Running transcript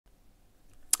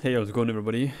Hey, how's it going,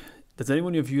 everybody? Does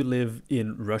anyone of you live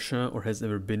in Russia or has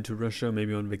ever been to Russia,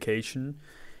 maybe on vacation?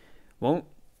 Well,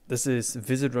 this is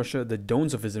Visit Russia, the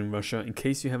don'ts of visiting Russia. In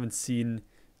case you haven't seen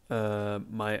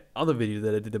my other video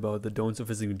that I did about the don'ts of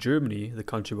visiting Germany, the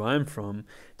country where I'm from,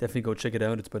 definitely go check it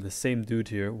out. It's by the same dude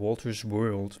here, Walter's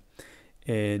World.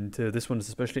 And this one is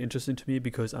especially interesting to me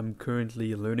because I'm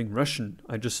currently learning Russian.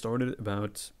 I just started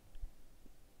about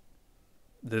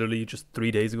literally just 3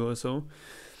 days ago or so.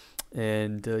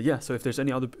 And yeah, so if there's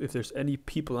any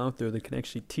people out there that can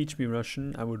actually teach me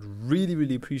Russian, I would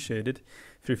really appreciate it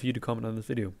for you to comment on this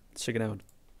video. Let's check it out.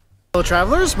 Hello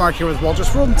travelers, Mark here with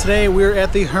Walter's World, and today we're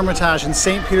at the Hermitage in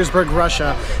St. Petersburg,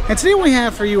 Russia. And today what we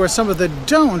have for you are some of the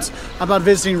don'ts about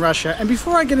visiting Russia. And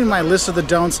before I get in my list of the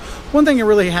don'ts, one thing I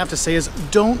really have to say is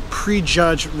don't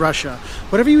prejudge Russia.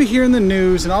 Whatever you hear in the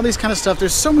news and all these kind of stuff,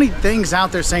 there's so many things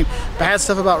out there saying bad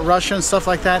stuff about Russia and stuff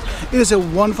like that. It is a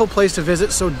wonderful place to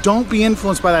visit, so don't be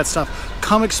influenced by that stuff.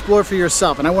 Come explore for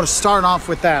yourself, and I want to start off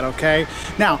with that, okay?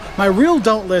 Now, my real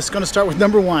don't list is going to start with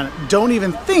number one. Don't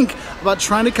even think about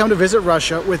trying to come to visit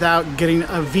Russia without getting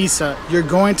a visa. You're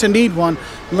going to need one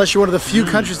unless you're one of the few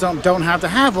countries that don't have to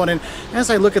have one. And as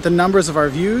I look at the numbers of our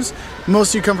views, most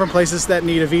of you come from places that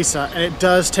need a visa, and it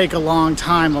does take a long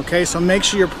time, okay? So make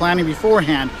sure you're planning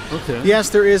beforehand. Okay. Yes,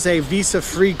 there is a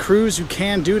visa-free cruise you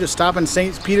can do to stop in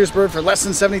St. Petersburg for less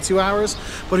than 72 hours,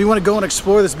 but if you want to go and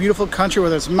explore this beautiful country,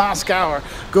 whether it's Moscow or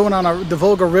going on the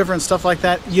Volga River and stuff like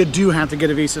that, you do have to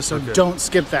get a visa, so don't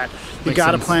skip that. You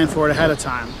got to plan for it ahead of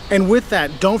time. And with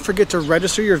that, don't forget to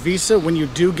register your visa when you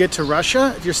do get to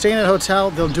Russia. If you're staying at a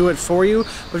hotel, they'll do it for you.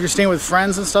 But if you're staying with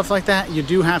friends and stuff like that, you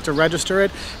do have to register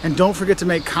it. And don't forget to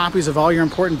make copies of all your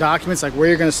important documents, like where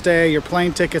you're going to stay, your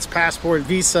plane tickets, passport,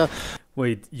 visa.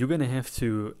 Wait, you're going to have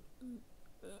to...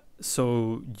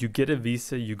 So you get a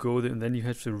visa, you go there, and then you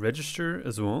have to register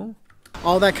as well?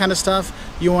 All that kind of stuff,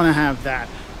 you want to have that.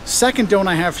 Second don't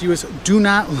I have for you is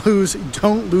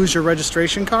don't lose your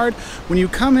registration card. When you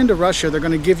come into Russia, they're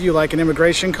going to give you like an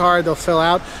immigration card they'll fill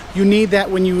out. You need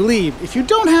that when you leave. If you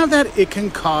don't have that, it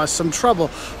can cause some trouble.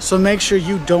 So make sure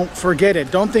you don't forget it.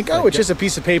 Don't think, oh, it's just a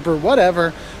piece of paper,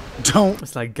 whatever. Don't.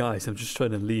 It's like, guys, I'm just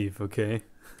trying to leave, okay?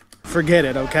 Forget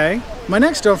it, okay? My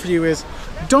next don't for you is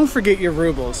don't forget your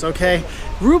rubles, okay?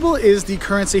 Ruble is the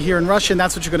currency here in Russia, and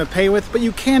that's what you're going to pay with, but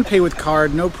you can pay with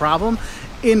card, no problem,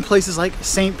 in places like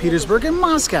St. Petersburg and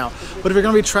Moscow. But if you're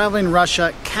going to be traveling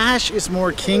Russia, cash is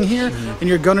more king here, and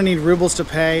you're going to need rubles to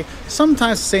pay.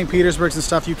 Sometimes St. Petersburg's and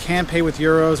stuff, you can pay with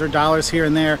euros or dollars here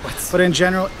and there, but in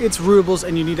general, it's rubles,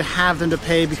 and you need to have them to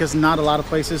pay because not a lot of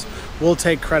places will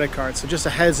take credit cards. So just a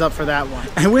heads up for that one.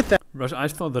 And with that, Russia, I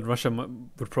thought that Russia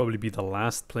would probably be the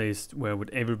last place where I would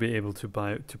ever be able to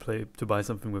buy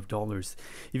something with dollars.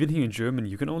 Even here in Germany,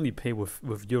 you can only pay with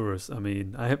euros. I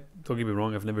mean, don't get me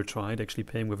wrong, I've never tried actually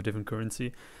paying with a different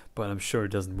currency, but I'm sure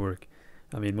it doesn't work.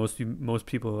 I mean, most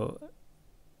people,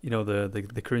 you know,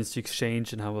 the currency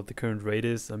exchange and how the current rate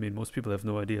is. I mean, most people have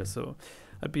no idea, so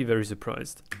I'd be very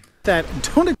surprised.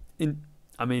 Don't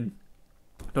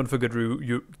forget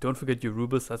your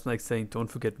rubles. That's like saying don't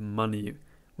forget money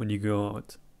when you go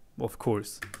out. Of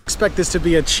course. Expect this to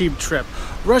be a cheap trip.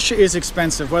 Russia is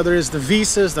expensive, whether it's the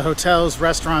visas, the hotels,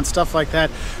 restaurants, stuff like that.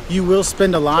 You will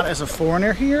spend a lot as a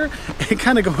foreigner here. And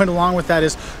kind of going along with that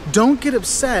is don't get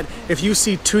upset if you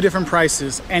see two different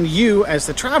prices and you, as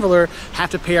the traveler,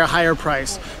 have to pay a higher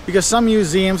price. Because some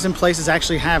museums and places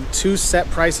actually have two set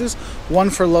prices, one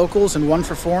for locals and one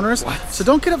for foreigners. So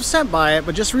don't get upset by it,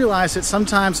 but just realize that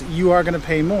sometimes you are going to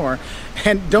pay more.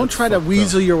 And don't try to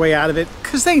weasel your way out of it,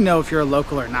 because they know if you're a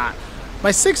local or not. My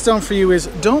sixth don't for you is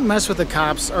don't mess with the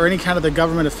cops or any kind of the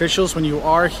government officials when you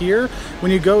are here.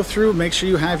 When you go through, make sure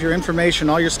you have your information,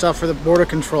 all your stuff for the border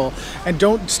control. And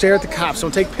don't stare at the cops.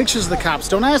 Don't take pictures of the cops.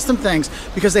 Don't ask them things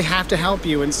because they have to help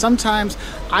you. And sometimes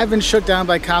I've been shut down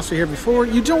by cops here before.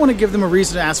 You don't want to give them a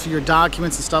reason to ask for your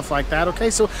documents and stuff like that,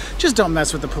 okay? So just don't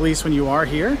mess with the police when you are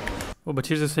here. Well, but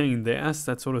here's the thing. They ask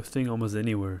that sort of thing almost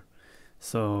anywhere.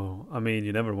 So, I mean,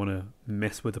 you never want to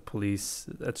mess with the police.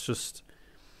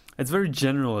 It's very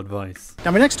general advice. Now,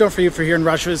 my next don't for you for here in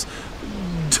Russia is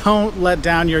don't let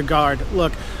down your guard.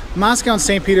 Look, Moscow and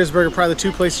St. Petersburg are probably the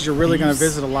two places you're really going to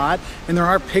visit a lot. And there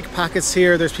are pickpockets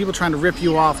here. There's people trying to rip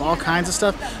you off, all kinds of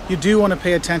stuff. You do want to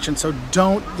pay attention. So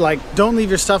don't leave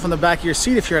your stuff on the back of your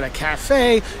seat if you're at a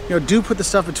cafe. You know, do put the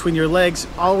stuff between your legs.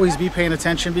 Always be paying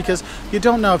attention because you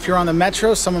don't know if you're on the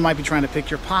metro, someone might be trying to pick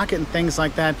your pocket and things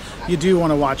like that. You do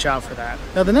want to watch out for that.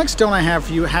 Now, the next don't I have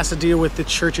for you has to deal with the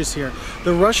churches here.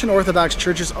 The Russian Orthodox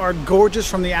churches are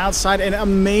gorgeous from the outside and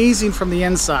amazing from the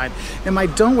inside. And my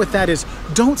don't with that is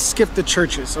don't skip the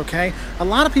churches, okay? A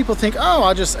lot of people think, oh,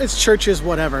 it's churches,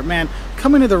 whatever. Man,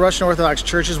 coming to the Russian Orthodox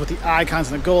churches with the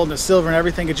icons and the gold and the silver and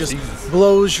everything, it just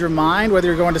blows your mind, whether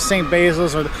you're going to St.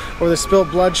 Basil's or the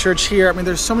Spilt Blood Church here. I mean,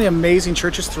 there's so many amazing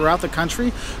churches throughout the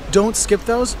country. Don't skip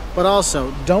those, but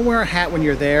also don't wear a hat when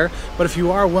you're there. But if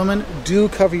you are a woman, do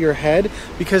cover your head,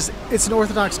 because it's an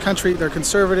Orthodox country, they're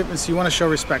conservative, and so you want to show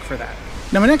respect for that.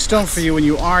 Now, my next don't for you when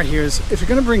you are here is, if you're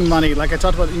going to bring money, like I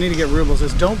talked about, you need to get rubles,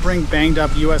 is don't bring banged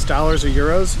up US dollars or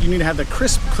euros. You need to have the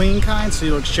crisp, clean kind, so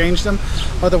you'll exchange them.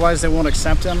 Otherwise, they won't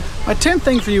accept them. My 10th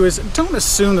thing for you is, don't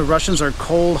assume the Russians are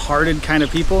cold-hearted kind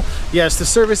of people. Yes, the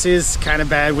service is kind of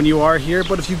bad when you are here,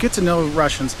 but if you get to know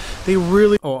Russians, they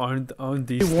really aren't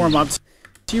these warm up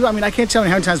to you. I mean, I can't tell you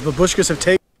how many times babushkas have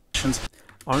taken Russians.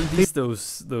 Aren't these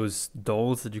those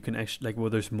dolls that you can actually, like, well,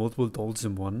 there's multiple dolls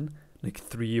in one? Like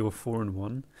 3 or 4 in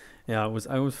one. Yeah,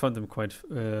 I always found them quite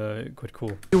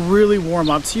cool. They really warm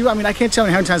up to you. I mean, I can't tell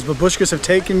you how many times babushkas have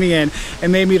taken me in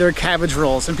and made me their cabbage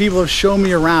rolls, and people have shown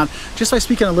me around. Just by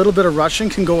speaking a little bit of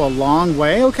Russian can go a long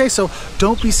way, okay? So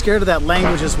don't be scared of that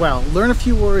language as well. Learn a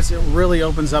few words, it really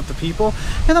opens up the people.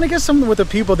 And then I guess with the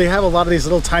people, they have a lot of these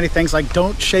little tiny things, like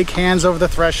don't shake hands over the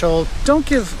threshold, don't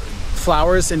give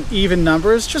flowers in even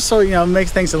numbers, just so, you know, it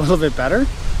makes things a little bit better.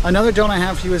 Another don't I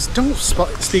have for you is, don't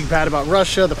speak bad about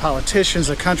Russia, the politicians,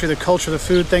 the country, the culture, the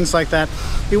food, things like that.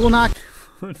 It will not...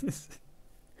 What is it?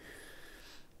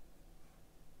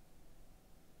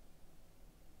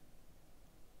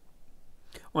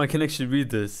 Oh, I can actually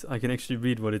read this. I can actually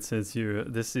read what it says here.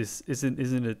 This isn't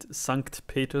it Sankt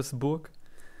Petersburg?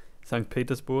 Sankt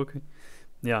Petersburg?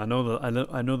 Yeah, I know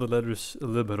the letters a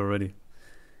little bit already.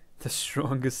 The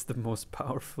strongest, the most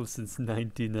powerful since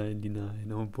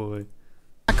 1999. Oh boy.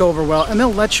 Go over well, and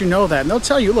they'll let you know that, and they'll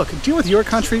tell you, look, deal with your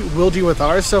country, we'll deal with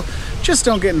ours, so just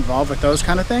don't get involved with those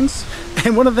kind of things.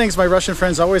 And one of the things my Russian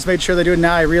friends always made sure they do, and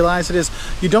now I realize it, is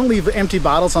you don't leave empty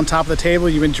bottles on top of the table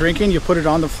you've been drinking, you put it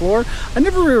on the floor. I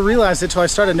never really realized it until I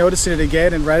started noticing it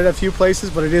again and read it a few places,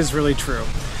 but it is really true.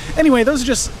 Anyway, those are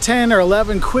just 10 or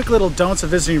 11 quick little don'ts of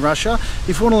visiting Russia.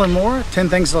 If you want to learn more, 10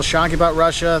 things that'll shock you about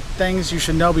Russia, things you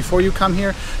should know before you come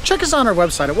here, check us on our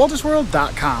website at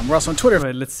waltersworld.com. We're also on Twitter.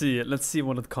 Right, let's see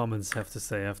what the comments have to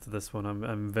say after this one.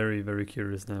 I'm very, very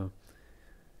curious now.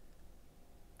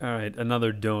 All right,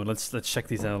 another don't. Let's check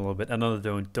these out a little bit. Another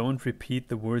don't. Don't repeat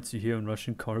the words you hear in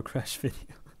Russian car crash videos.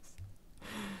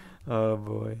 Oh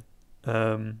boy.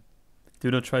 Do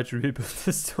not try to rebuild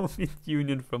the Soviet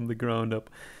Union from the ground up.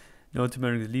 No to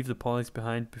America. Leave the politics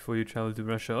behind before you travel to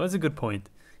Russia. Oh, that's a good point.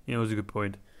 You know, it's a good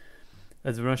point.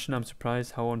 As a Russian, I'm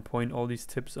surprised how on point all these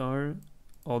tips are.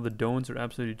 All the don'ts are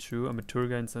absolutely true. I'm a tour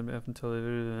guide and some often tell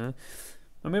you.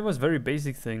 I mean, it was a very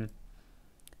basic thing.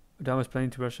 I was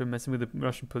planning to Russia, messing with the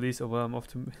Russian police. Oh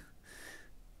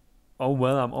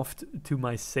well, I'm off to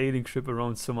my sailing trip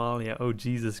around Somalia. Oh,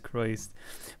 Jesus Christ.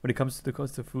 When it comes to the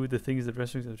cost of food, the thing is that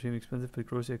restaurants are extremely expensive, but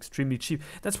groceries are extremely cheap.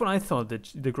 That's what I thought,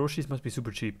 that the groceries must be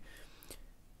super cheap.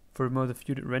 For a month, if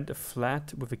you rent a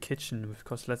flat with a kitchen, which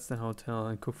costs less than a hotel,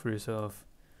 and cook for yourself.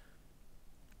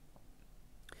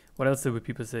 What else would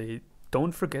people say?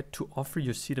 Don't forget to offer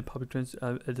your seat at public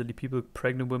transport. Elderly people,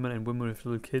 pregnant women, and women with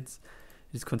little kids.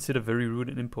 It is considered very rude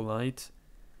and impolite.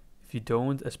 If you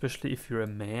don't, especially if you're a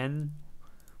man,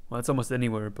 well, it's almost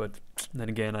anywhere. But then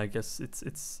again, I guess it's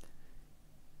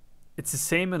the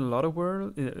same in a lot of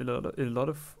in a lot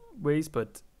of ways.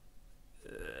 But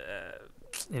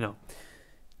you know,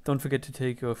 don't forget to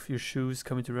take off your shoes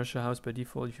coming to Russia house by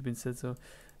default if you've been said so.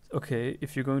 Okay,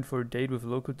 if you're going for a date with a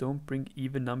local, don't bring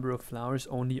even number of flowers,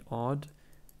 only odd.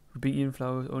 Bring even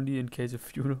flowers only in case of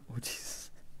funeral. Oh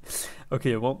Jesus.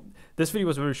 Okay, well, this video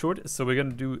was very short, so we're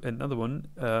gonna do another one,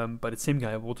 by the same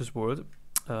guy, Walter's World.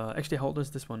 Actually, how old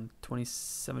is this one?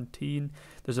 2017.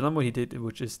 There's another one he did,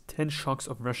 which is 10 Shocks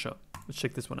of Russia. Let's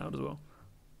check this one out as well.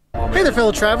 Hey there,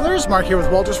 fellow travelers. Mark here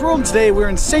with Walter's World, and today we're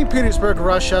in St. Petersburg,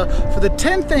 Russia, for the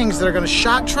 10 things that are going to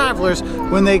shock travelers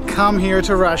when they come here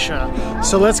to Russia.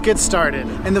 So let's get started.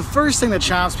 And the first thing that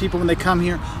shocks people when they come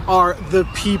here are the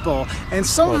people. And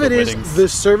some of it is the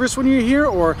service when you're here,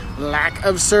 or lack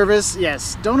of service.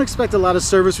 Yes, don't expect a lot of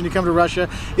service when you come to Russia.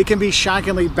 It can be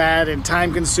shockingly bad and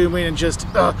time-consuming and just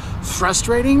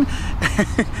frustrating.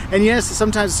 And yes,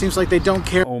 sometimes it seems like they don't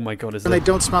care. Oh my God, they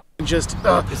don't smile. Just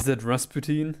is that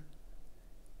Rasputin?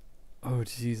 Oh,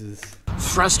 Jesus.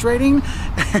 Frustrating.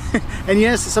 And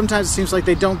yes, sometimes it seems like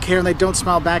they don't care and they don't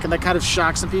smile back, and that kind of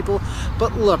shocks some people.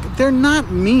 But look, they're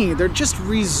not mean, they're just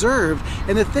reserved.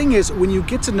 And the thing is, when you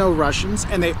get to know Russians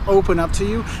and they open up to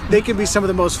you, they can be some of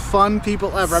the most fun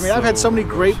people ever. I mean, I've had so many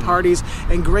great parties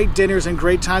and great dinners and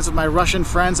great times with my Russian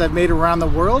friends I've made around the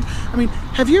world. I mean,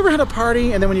 have you ever had a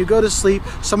party and then when you go to sleep,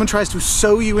 someone tries to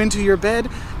sew you into your bed?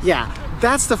 Yeah.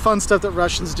 That's the fun stuff that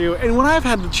Russians do. And when I've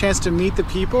had the chance to meet the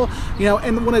people, you know,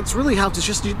 and when it's really helped, it's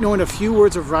just knowing a few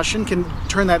words of Russian can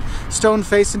turn that stone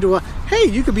face into a, hey,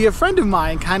 you could be a friend of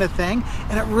mine kind of thing.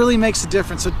 And it really makes a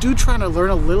difference. So do try to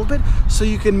learn a little bit so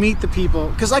you can meet the people.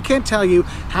 Because I can't tell you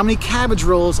how many cabbage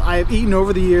rolls I have eaten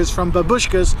over the years from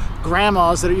babushkas,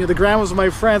 grandmas, that, you know, the grandmas of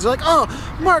my friends are like,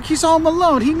 oh, Mark, he's home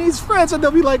alone. He needs friends. And they'll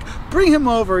be like, bring him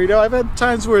over. You know, I've had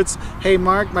times where it's, hey,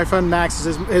 Mark, my friend Max,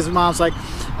 his mom's like,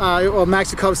 well,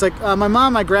 Max would call, it's like, my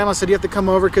mom, my grandma said you have to come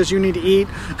over because you need to eat,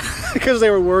 because they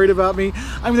were worried about me.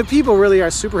 I mean, the people really are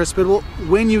super hospitable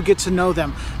when you get to know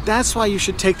them. That's why you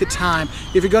should take the time.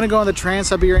 If you're going to go on the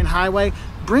Trans-Siberian Highway,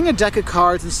 bring a deck of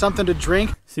cards and something to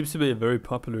drink. Seems to be a very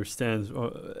popular stance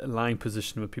or lying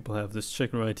position where people have this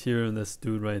chick right here and this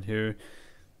dude right here.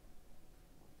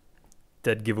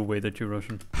 Dead giveaway that you're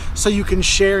Russian. So you can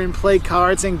share and play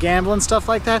cards and gamble and stuff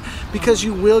like that, because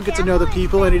you will get to know the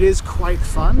people, and it is quite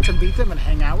fun to meet them and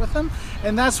hang out with them.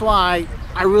 And that's why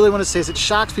I really want to say is it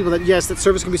shocks people that yes, that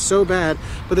service can be so bad,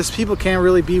 but these people can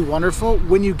really be wonderful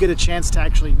when you get a chance to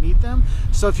actually meet them.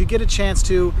 So if you get a chance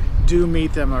to, do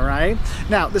meet them, all right?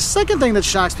 Now, the second thing that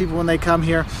shocks people when they come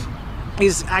here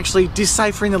is actually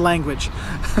deciphering the language.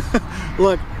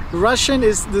 Look, Russian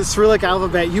is the Cyrillic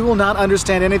alphabet. You will not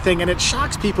understand anything, and it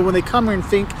shocks people when they come here and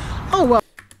think, oh, well,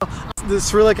 the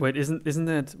Cyrillic... Wait,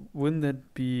 wouldn't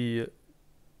that be...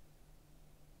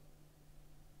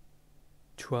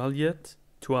 Tualyet?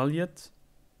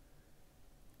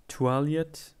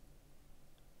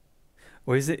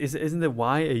 Or isn't the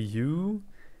Y a U?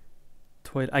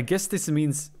 I guess this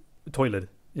means toilet.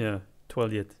 Yeah,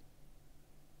 Tualyet.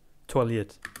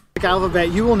 Alphabet,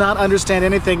 you will not understand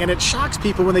anything, and it shocks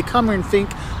people when they come here and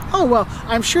think, oh, well,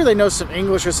 I'm sure they know some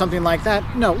English or something like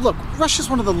that. No, look,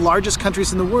 Russia's one of the largest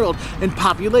countries in the world in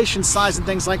population size and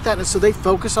things like that, and so they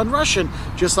focus on Russian,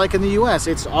 just like in the US.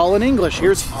 It's all in English.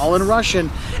 Here's all in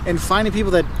Russian, and finding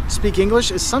people that speak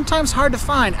English is sometimes hard to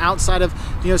find outside of,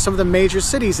 you know, some of the major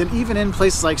cities, and even in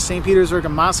places like St. Petersburg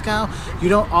and Moscow, you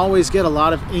don't always get a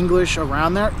lot of English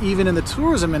around there, even in the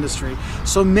tourism industry.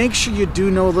 So make sure you do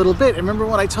know a little bit. And remember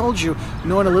what I told you,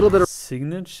 knowing a little bit of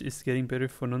Signage is getting better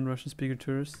for non-Russian speaker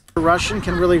tourists. Russian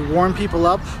can really warm people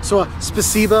up. So a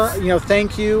spasiba, you know,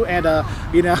 thank you, and a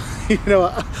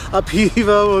a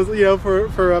pivo, you know,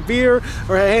 for a beer,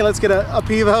 or hey, let's get a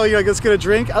pivo, you know, let's get a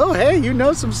drink. Oh, hey, you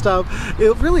know some stuff.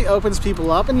 It really opens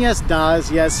people up. And yes, das,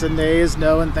 yes, and is,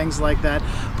 no, and things like that.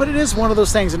 But it is one of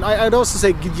those things. And I'd also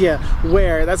say, yeah,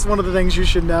 where. That's one of the things you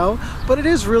should know. But it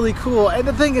is really cool. And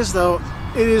the thing is, though,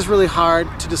 it is really hard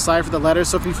to decipher the letters.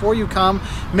 So before you come,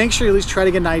 make sure you at least try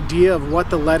to get an idea of what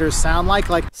the letters sound like.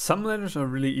 Like some letters are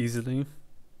really easily.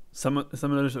 Some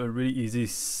letters are really easy.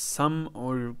 Some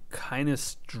are kind of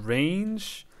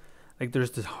strange. Like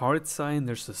there's the hard sign,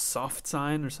 there's the soft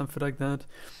sign, or something like that.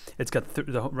 It's got the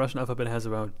Russian alphabet has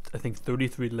about, I think,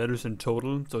 33 letters in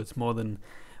total. So it's more than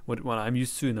what I'm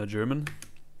used to in a German.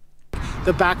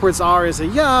 The backwards R is a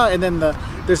ya, and then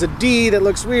there's a D that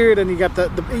looks weird, and you got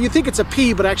you think it's a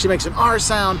P, but actually makes an R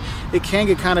sound. It can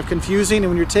get kind of confusing, and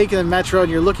when you're taking the metro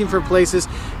and you're looking for places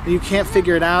and you can't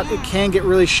figure it out, it can get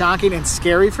really shocking and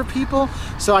scary for people.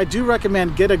 So I do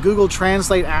recommend get a Google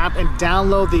Translate app and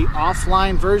download the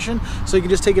offline version, so you can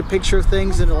just take a picture of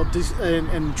things and it'll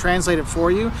and translate it for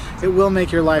you. It will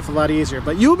make your life a lot easier,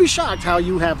 but you'll be shocked how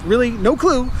you have really no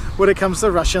clue when it comes to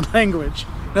the Russian language.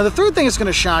 Now, the third thing that's going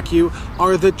to shock you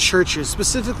are the churches,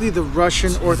 specifically the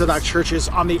Russian Orthodox churches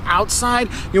on the outside,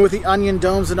 you know, with the onion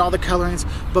domes and all the colorings.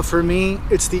 But for me,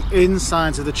 it's the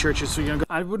insides of the churches. So you're gonna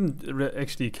I wouldn't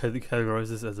actually categorize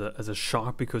this as a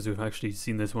shock, because we've actually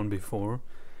seen this one before,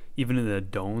 even in the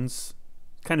domes.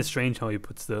 Kind of strange how he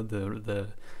puts the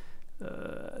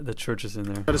churches in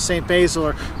there. Go to St. Basil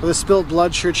or the Spilt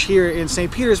Blood Church here in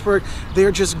St. Petersburg.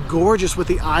 They're just gorgeous with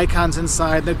the icons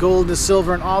inside, the gold and the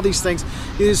silver and all these things.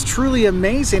 It is truly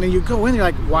amazing, and you go in, you're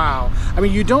like, wow. I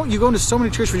mean, you go into so many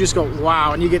churches where you just go,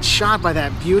 wow, and you get shocked by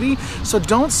that beauty. So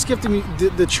don't skip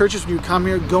the churches when you come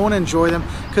here. Go and enjoy them,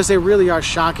 because they really are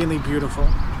shockingly beautiful.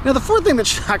 Now, the fourth thing that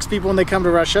shocks people when they come to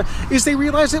Russia is they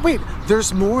realize that, wait,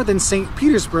 there's more than St.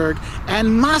 Petersburg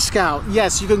and Moscow.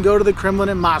 Yes, you can go to the Kremlin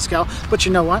in Moscow, but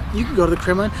you know what? You can go to the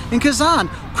Kremlin in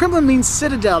Kazan. Kremlin means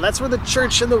citadel. That's where the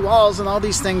church and the walls and all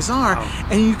these things are. Wow.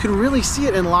 And you can really see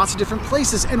it in lots of different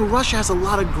places. And Russia has a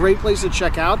lot of great places to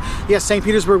check out. Yes, St.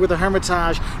 Petersburg with the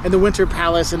Hermitage and the Winter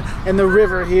Palace and the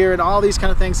river here and all these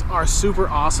kind of things are super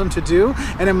awesome to do.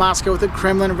 And in Moscow with the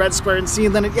Kremlin, Red Square, and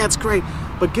seeing Lenin, yeah, it's great.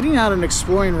 But getting out and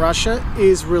exploring Russia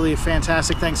is really a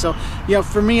fantastic thing. So, you know,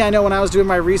 for me, I know when I was doing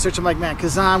my research, I'm like, man,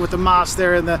 Kazan with the mosque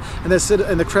there and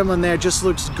the Kremlin there just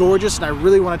looks gorgeous, and I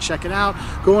really want to check it out.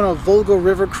 Go on a Volga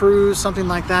River cruise, something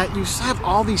like that. You have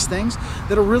all these things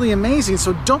that are really amazing.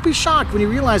 So don't be shocked when you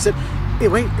realize that, hey,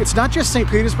 wait, it's not just St.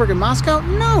 Petersburg and Moscow.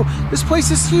 No, this place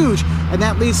is huge. And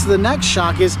that leads to the next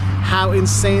shock, is how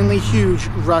insanely huge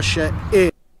Russia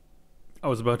is. I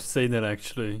was about to say that,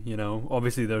 actually. You know,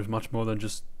 obviously there's much more than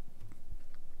just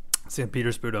St.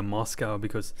 Petersburg and Moscow,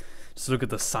 because just look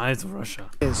at the size of Russia.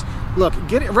 Look,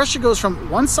 Russia goes from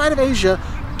one side of Asia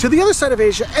to the other side of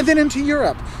Asia and then into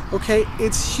Europe. Okay,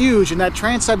 it's huge, and that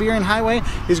Trans-Siberian Highway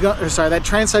is that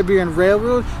Trans-Siberian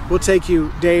Railroad will take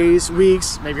you days,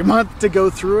 weeks, maybe a month to go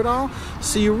through it all.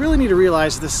 So you really need to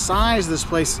realize the size of this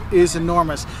place is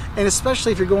enormous, and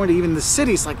especially if you're going to even the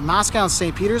cities like Moscow and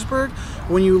St. Petersburg.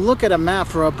 When you look at a map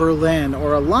for a Berlin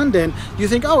or a London, you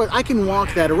think, oh, I can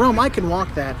walk that. Or Rome, I can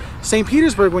walk that. St.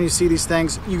 Petersburg, when you see these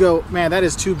things, you go, man, that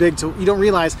is too big to. You don't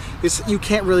realize you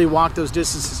can't really walk those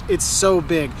distances. It's so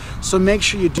big. So make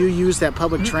sure you do use that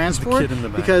public transport,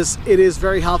 because it is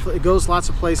very helpful. It goes lots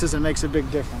of places and makes a big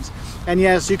difference. And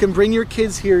yes, you can bring your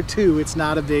kids here too. It's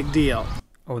not a big deal.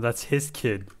 Oh, that's his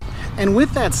kid. And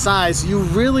with that size, you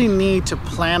really need to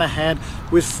plan ahead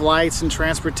with flights and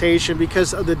transportation,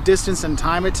 because of the distance and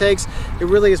time it takes. It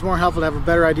really is more helpful to have a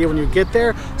better idea when you get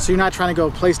there, so you're not trying to go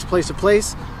place to place to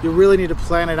place. You really need to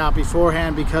plan it out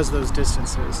beforehand because of those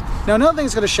distances. Now, another thing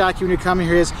that's going to shock you when you come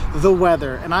here is the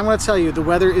weather. And I'm going to tell you, the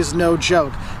weather is no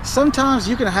joke. Sometimes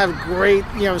you can have great,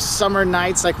 you know, summer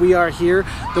nights like we are here,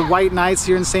 the white nights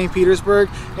here in St. Petersburg.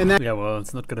 And that, yeah, well,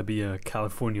 it's not going to be a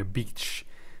California beach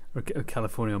or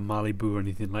California Malibu or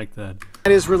anything like that.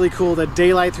 It is really cool. The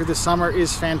daylight through the summer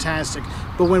is fantastic.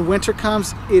 But when winter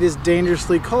comes, it is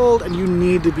dangerously cold, and you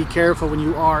need to be careful when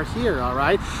you are here, all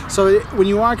right? So when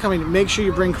you are coming, make sure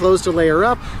you bring clothes to layer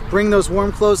up. Bring those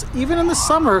warm clothes. Even in the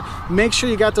summer, make sure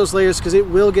you got those layers, because it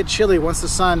will get chilly once the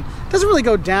sun doesn't really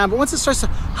go down, but once it starts to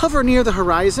hover near the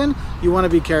horizon, you want to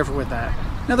be careful with that.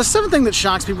 Now, the seventh thing that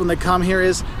shocks people when they come here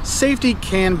is safety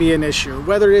can be an issue,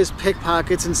 whether it is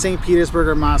pickpockets in St. Petersburg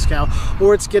or Moscow,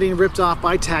 or it's getting ripped off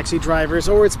by taxi drivers,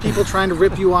 or it's people trying to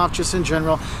rip you off just in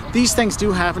general. These things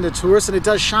do happen to tourists, and it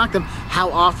does shock them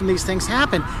how often these things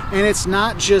happen. And it's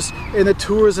not just in the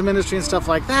tourism industry and stuff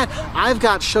like that. I've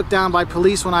got shook down by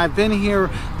police when I've been here.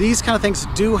 These kind of things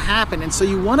do happen, and so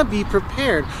you want to be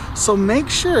prepared. So make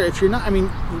sure, if you're not,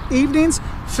 evenings,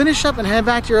 finish up and head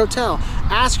back to your hotel.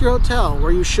 Ask your hotel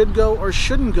where you should go or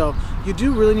shouldn't go. You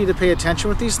do really need to pay attention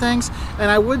with these things.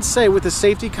 And I would say, with the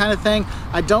safety kind of thing,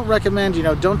 I don't recommend,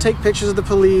 don't take pictures of the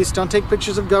police, don't take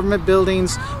pictures of government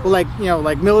buildings, well, like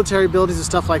military buildings and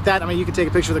stuff like that. I mean, you can take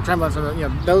a picture of the Kremlin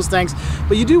from those things,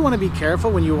 but you do want to be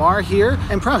careful when you are here.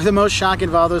 And probably the most shocking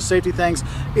of all those safety things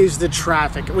is the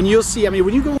traffic. When you'll see,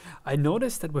 when you go, I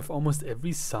noticed that with almost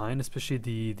every sign, especially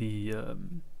the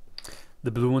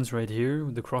blue ones right here,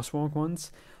 the crosswalk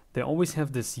ones, they always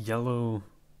have this yellow,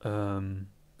 the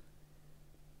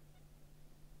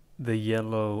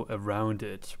yellow around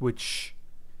it, which,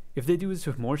 if they do this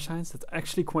with more signs, that's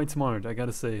actually quite smart, I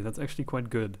gotta say. That's actually quite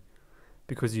good,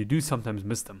 because you do sometimes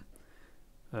miss them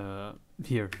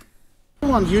here.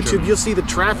 On YouTube, you'll see the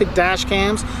traffic dash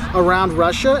cams around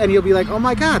Russia, and you'll be like, oh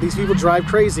my god, these people drive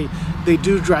crazy. They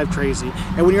do drive crazy.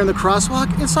 And when you're in the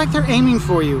crosswalk, it's like they're aiming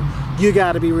for you. You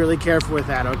got to be really careful with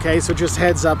that, okay? So just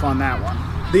heads up on that one.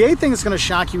 The eighth thing that's going to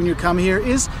shock you when you come here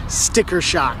is sticker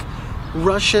shock.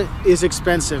 Russia is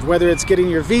expensive, whether it's getting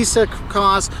your visa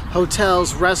costs,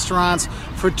 hotels, restaurants.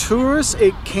 For tourists,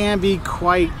 it can be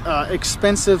quite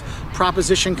expensive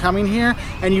proposition coming here,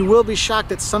 and you will be shocked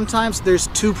that sometimes there's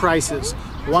two prices.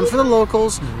 One for the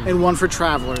locals and one for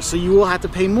travelers. So you will have to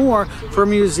pay more for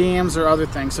museums or other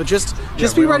things. So just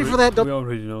be ready for that. We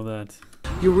already know that.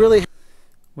 You really.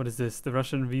 What is this? The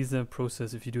Russian visa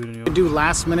process, if you do it on your own. Do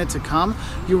last minute to come,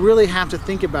 you really have to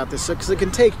think about this, because it can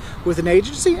take, with an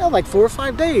agency, like 4 or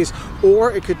 5 days,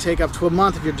 or it could take up to a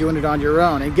month if you're doing it on your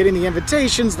own. And getting the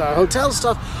invitations, the hotel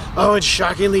stuff, oh, it's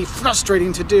shockingly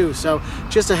frustrating to do. So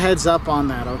just a heads up on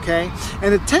that, okay?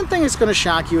 And the 10th thing that's going to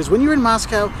shock you is when you're in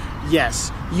Moscow,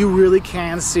 yes, you really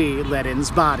can see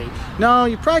Lenin's body. No,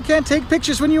 you probably can't take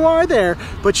pictures when you are there,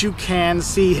 but you can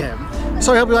see him.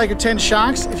 So I hope you like your 10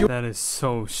 shocks. If you That is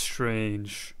so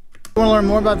strange. want to learn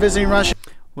more about visiting Russia.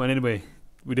 Well, anyway,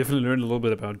 we definitely learned a little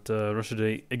bit about Russia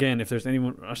today. Again, if there's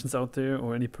anyone Russians out there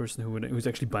or any person who's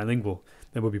actually bilingual,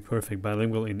 that would be perfect.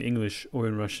 Bilingual in English or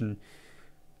in Russian,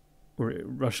 or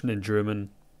Russian and German.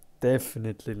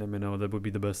 Definitely let me know. That would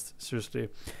be the best. Seriously.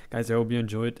 Guys, I hope you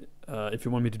enjoyed. If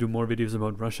you want me to do more videos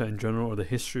about Russia in general or the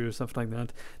history or stuff like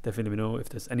that, definitely let me know. If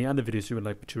there's any other videos you would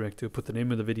like me to react to, put the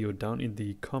name of the video down in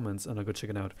the comments and I'll go check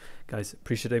it out. Guys,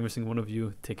 appreciate every single one of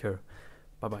you. Take care.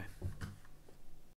 Bye-bye.